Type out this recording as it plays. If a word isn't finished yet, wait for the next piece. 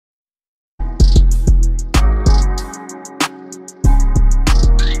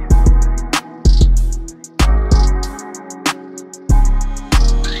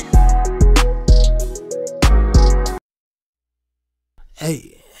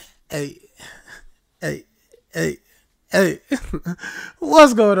Hey, hey, hey, hey.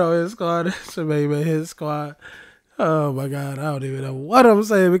 What's going on, his squad? It's your main man, his squad. Oh my god, I don't even know what I'm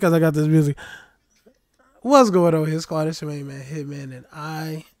saying because I got this music. What's going on, his squad? It's your main man, Hitman, and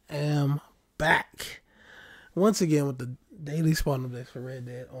I am back once again with the daily spawn updates for Red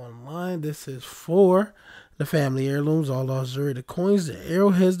Dead Online. This is for the family heirlooms, all lost jewelry, the coins, the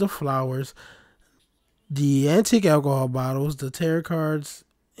arrowheads, the flowers, the antique alcohol bottles, the tarot cards,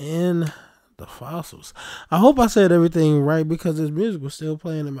 and the fossils. I hope I said everything right because this music was still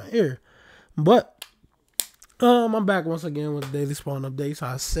playing in my ear. But I'm back once again with daily spawn updates.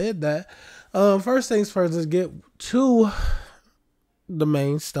 I said that. First things first, let's get to the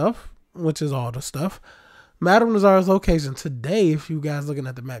main stuff, which is all the stuff. Madame Nazar's location today, if you guys looking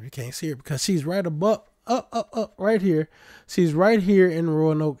at the map, you can't see her because she's right above, up, right here. She's right here in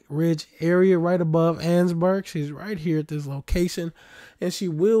Roanoke Ridge area, right above Ansburg. She's right here at this location, and she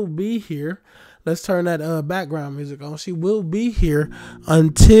will be here. Let's turn that background music on. She will be here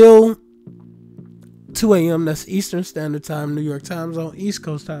until 2 a.m. That's Eastern Standard Time, New York time zone, East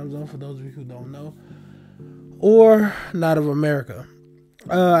Coast time zone, for those of you who don't know, or not of America.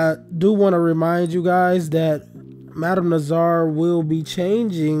 I do want to remind you guys that Madame Nazar will be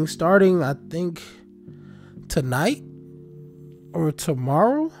changing starting, I think, tonight or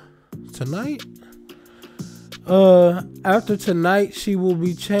tomorrow. Tonight. After tonight, she will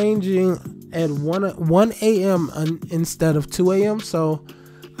be changing at 1 a.m. instead of 2 a.m. So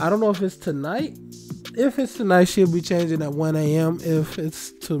I don't know if it's tonight. If it's tonight, she'll be changing at 1 a.m. If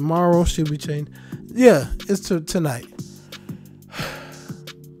it's tomorrow, she'll be changing. Yeah, it's tonight.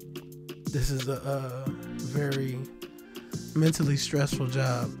 This is a very mentally stressful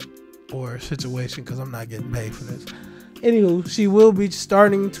job or situation because I'm not getting paid for this. Anywho, she will be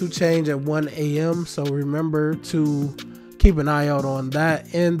starting to change at 1 a.m. So remember to keep an eye out on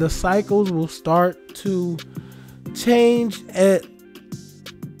that. And the cycles will start to change at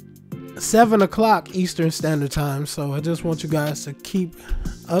 7 o'clock Eastern Standard Time. So I just want you guys to keep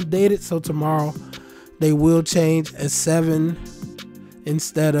updated. So tomorrow they will change at 7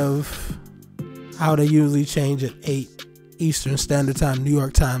 instead of how they usually change at 8 Eastern Standard Time, New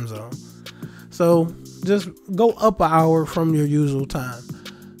York time zone. So just go up an hour from your usual time.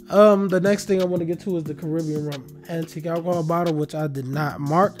 The next thing I want to get to is the Caribbean rum antique alcohol bottle, which I did not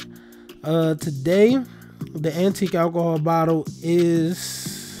mark. Today, the antique alcohol bottle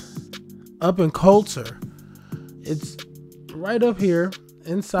is up in Coulter. It's right up here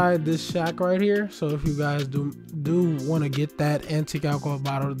inside this shack right here. So if you guys do want to get that antique alcohol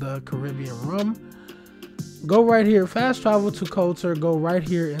bottle, the Caribbean rum, go right here. Fast travel to Coulter. Go right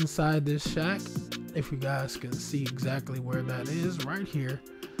here inside this shack. If you guys can see exactly where that is, right here.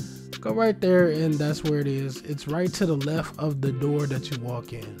 Go right there, and that's where it is. It's right to the left of the door that you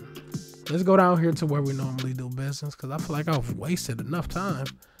walk in. Let's go down here to where we normally do business because I feel like I've wasted enough time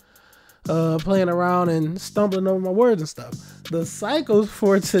playing around and stumbling over my words and stuff. The cycles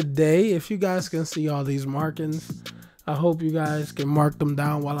for today, if you guys can see all these markings, I hope you guys can mark them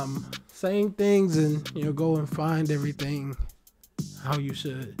down while I'm saying things and go and find everything how you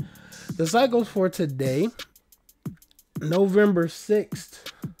should. The cycles for today, November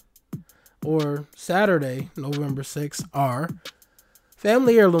 6th or Saturday, November 6th, are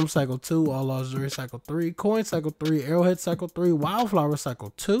Family Heirloom Cycle 2, All Lost Jewelry Cycle 3, Coin Cycle 3, Arrowhead Cycle 3, Wildflower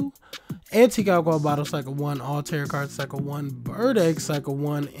Cycle 2, Antique Alcohol Bottle Cycle 1, All Tarot Cards Cycle 1, Bird Egg Cycle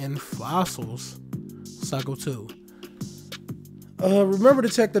 1, and Fossils Cycle 2. Remember to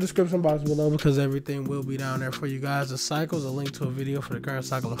check the description box below because everything will be down there for you guys. The cycles, a link to a video for the current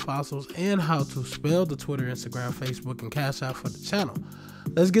cycle of fossils, and how to spell the Twitter, Instagram, Facebook, and Cash App for the channel.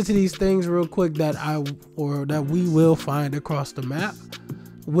 Let's get to these things real quick that we will find across the map.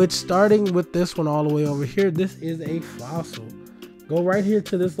 Which, starting with this one all the way over here, this is a fossil. Go right here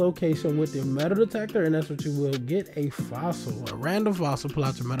to this location with your metal detector, and that's what you will get, a fossil. A random fossil. Pull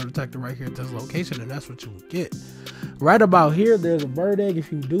out your metal detector right here at this location, and that's what you will get. Right about here, there's a bird egg.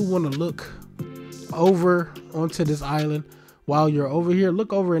 If you do want to look over onto this island while you're over here,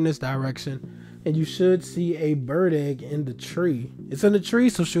 look over in this direction, and you should see a bird egg in the tree. It's in the tree,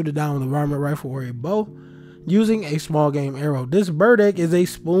 so shoot it down with a varmint rifle or a bow using a small game arrow. This bird egg is a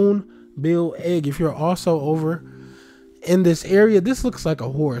spoon-bill egg. If you're also over in this area, this looks like a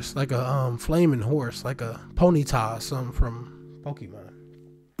horse, like a flaming horse, like a ponyta, something from Pokemon.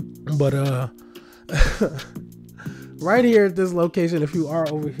 But right here at this location, if you are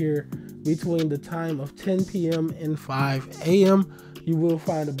over here between the time of 10 p.m. and 5 a.m., you will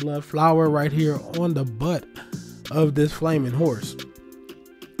find a blood flower right here on the butt of this flaming horse.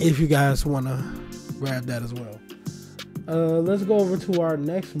 If you guys want to grab that as well. Let's go over to our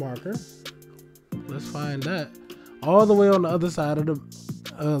next marker. Let's find that. All the way on the other side of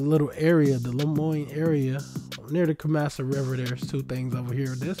the little area, the Lemoyne area, near the Kamasa River, there's two things over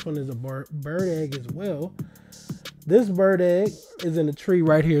here. This one is a bird egg as well. This bird egg is in a tree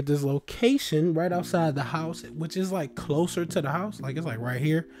right here at this location, right outside the house, which is like closer to the house. Like it's like right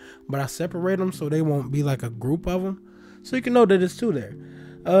here, but I separate them so they won't be like a group of them. So you can know that it's two there.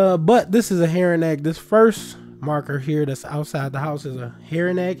 But this is a heron egg. This first marker here that's outside the house is a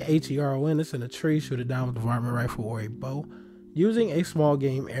heron egg, Heron. It's in a tree. Shoot it down with a varmint rifle or a bow using a small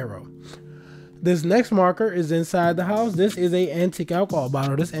game arrow. This next marker is inside the house. This is a antique alcohol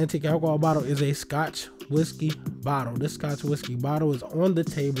bottle. This antique alcohol bottle is a Scotch whiskey bottle. This Scotch whiskey bottle is on the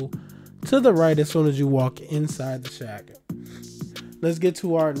table to the right as soon as you walk inside the shack. Let's get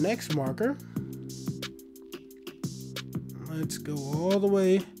to our next marker. Let's go all the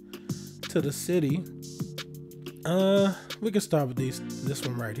way to the city. We can start with this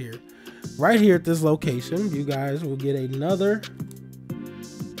one right here. Right here at this location, you guys will get another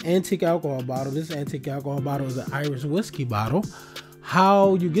antique alcohol bottle. This antique alcohol bottle is an Irish whiskey bottle.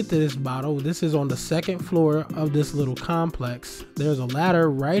 How you get to this bottle, this is on the second floor of this little complex. There's a ladder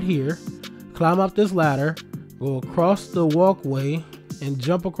right here. Climb up this ladder, go across the walkway, and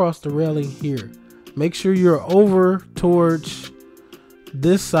jump across the railing here. Make sure you're over towards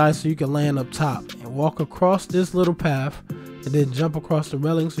this side so you can land up top, and walk across this little path and then jump across the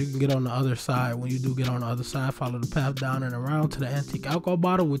railing so you can get on the other side. When you do get on the other side, follow the path down and around to the antique alcohol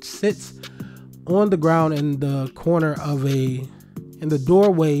bottle, which sits on the ground in the corner of in the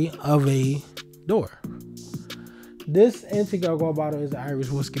doorway of a door. This antique alcohol bottle is an Irish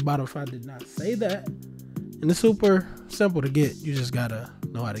whiskey bottle, if I did not say that. And it's super simple to get. You just gotta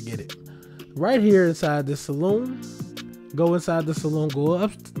know how to get it. Right here inside the saloon, go inside the saloon, go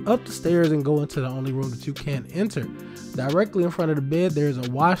up the stairs and go into the only room that you can't enter. Directly in front of the bed, there's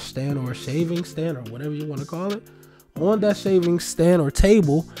a wash stand or a shaving stand or whatever you want to call it. On that shaving stand or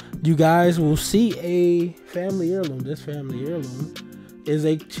table, you guys will see a family heirloom. This family heirloom is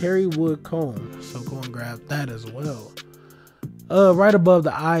a cherry wood comb, so go and grab that as well. Right above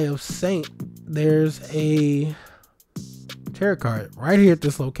the Eye of Saint, there's a tarot card. Right here at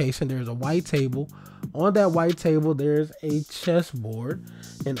this location, there's a white table. On that white table, there's a chessboard,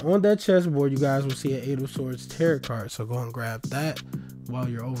 and on that chessboard, you guys will see an Eight of Swords tarot card. So go and grab that while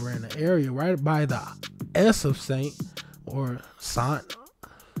you're over in the area, right by the S of Saint or Sant,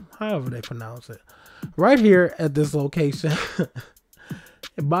 however they pronounce it. Right here at this location,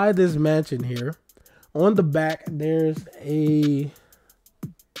 by this mansion here, on the back, there's a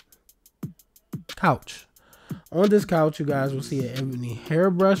couch. On this couch, you guys will see an ebony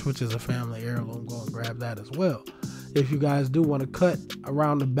hairbrush, which is a family heirloom. Go and grab that as well. If you guys do want to cut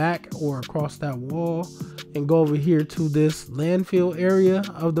around the back or across that wall and go over here to this landfill area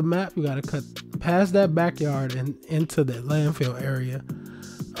of the map, you got to cut past that backyard and into the landfill area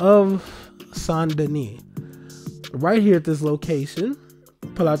of Saint Denis. Right here at this location,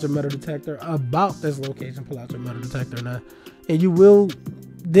 pull out your metal detector. About this location, pull out your metal detector now, and you will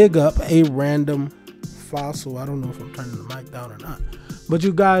dig up a random fossil. I don't know if I'm turning the mic down or not, but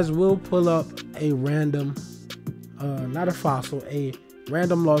you guys will pull up a random, not a fossil, a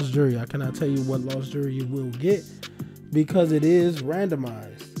random lost jewelry. I cannot tell you what lost jewelry you will get because it is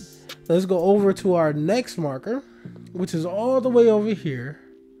randomized. Let's go over to our next marker, which is all the way over here.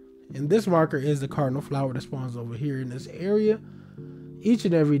 And this marker is the cardinal flower that spawns over here in this area each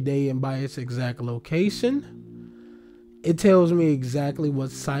and every day, and by its exact location. It tells me exactly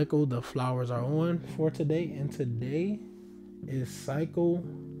what cycle the flowers are on for today, and today is cycle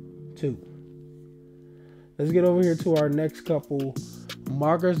 2. Let's get over here to our next couple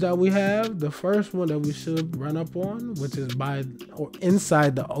markers that we have. The first one that we should run up on, which is by or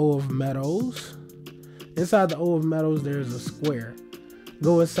inside the O of Meadows. Inside the O of Meadows, there's a square.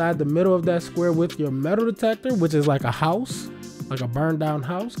 Go inside the middle of that square with your metal detector, which is like a house, like a burned down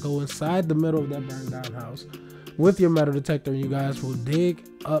house. Go inside the middle of that burned down house with your metal detector, and you guys will dig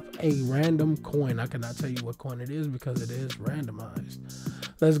up a random coin. I cannot tell you what coin it is because it is randomized.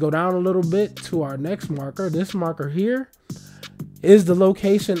 Let's go down a little bit to our next marker. This marker here is the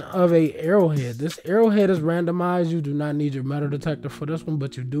location of a arrowhead. This arrowhead is randomized. You do not need your metal detector for this one,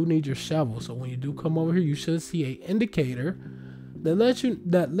 but you do need your shovel. So when you do come over here, you should see an indicator that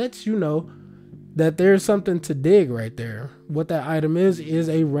lets you know that there's something to dig right there. What that item is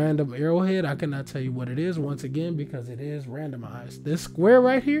a random arrowhead. I cannot tell you what it is once again because it is randomized. This square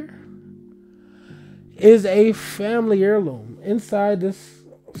right here is a family heirloom. Inside this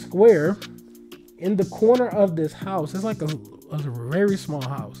square, in the corner of this house, it's like a very small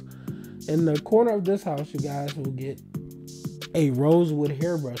house. In the corner of this house, you guys will get a rosewood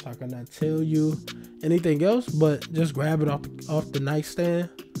hairbrush. I cannot tell you anything else, but just grab it off the nightstand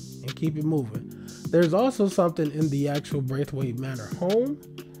and keep it moving. There's also something in the actual Braithwaite Manor home,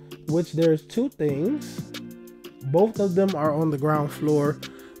 which there's two things. Both of them are on the ground floor.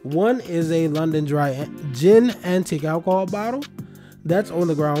 One is a London Dry Gin antique alcohol bottle. That's on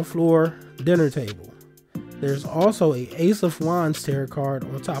the ground floor dinner table. There's also a Ace of Wands tarot card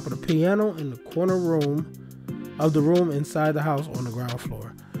on top of the piano in the corner room of the room inside the house on the ground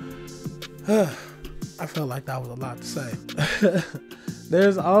floor. I felt like that was a lot to say.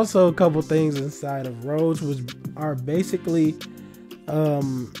 There's also a couple things inside of Rhodes, which are basically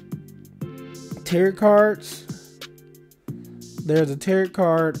tarot cards. There's a tarot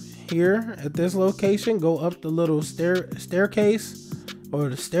card here at this location. Go up the little staircase or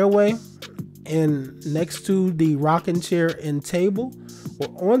the stairway, and next to the rocking chair and table,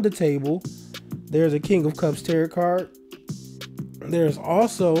 or on the table, there's a King of Cups tarot card. There's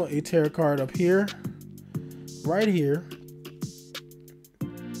also a tarot card up here, right here.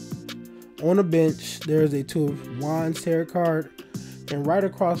 On a bench, there's a Two of Wands tarot card, and right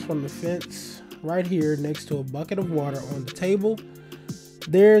across from the fence, right here next to a bucket of water on the table,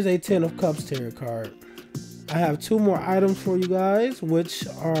 there's a Ten of Cups tarot card. I have two more items for you guys, which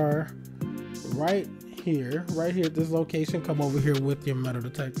are right here at this location. Come over here with your metal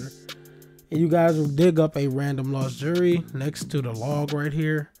detector, and you guys will dig up a random lost jewelry next to the log right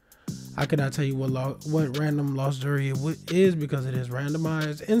here. I cannot tell you what random lost jewelry it is because it is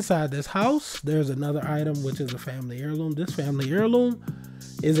randomized. Inside this house, there's another item, which is a family heirloom. This family heirloom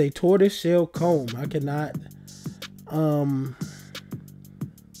is a tortoise shell comb. I can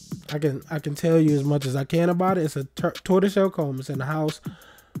tell you as much as I can about it. It's a tortoise shell comb. It's in the house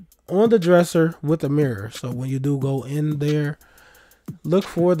on the dresser with a mirror. So when you do go in there, look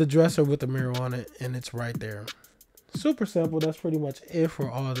for the dresser with the mirror on it, and it's right there. Super simple. That's pretty much it for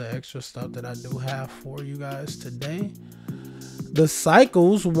all the extra stuff that I do have for you guys today. The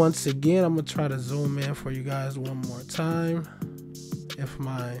cycles, once again, I'm gonna try to zoom in for you guys one more time. If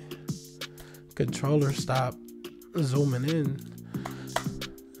my controller stop zooming in.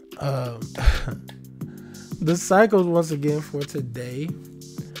 The cycles, once again, for today,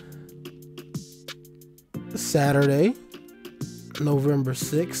 Saturday, November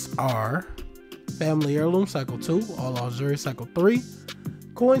 6th, are Family Heirloom Cycle 2, All Auxiliary Cycle 3,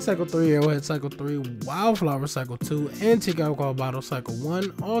 Coin Cycle 3, Arrowhead Cycle 3, Wildflower Cycle 2, Antique Alcohol Bottle Cycle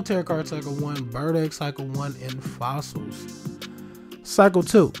 1, All Tarot Card Cycle 1, Bird Egg Cycle 1, and Fossils Cycle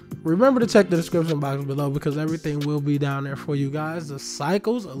 2. Remember to check the description box below because everything will be down there for you guys. The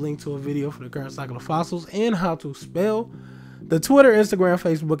cycles, a link to a video for the current cycle of fossils, and how to spell. The Twitter, Instagram,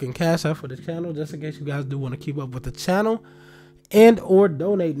 Facebook, and Cash App for the channel, just in case you guys do want to keep up with the channel and or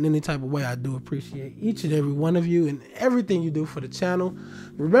donate in any type of way. I do appreciate each and every one of you and everything you do for the channel.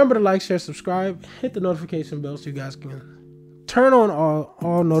 Remember to like, share, subscribe, hit the notification bell so you guys can turn on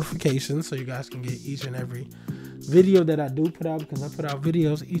all notifications so you guys can get each and every video that I do put out, because I put out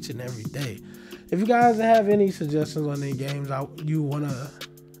videos each and every day. If you guys have any suggestions on any games you want to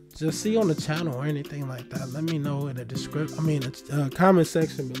just see on the channel or anything like that, let me know in the comment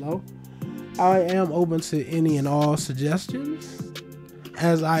section below. I am open to any and all suggestions,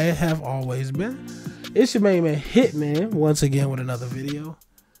 as I have always been. It's your main man, Hitman, once again with another video,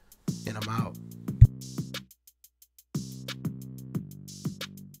 and I'm out.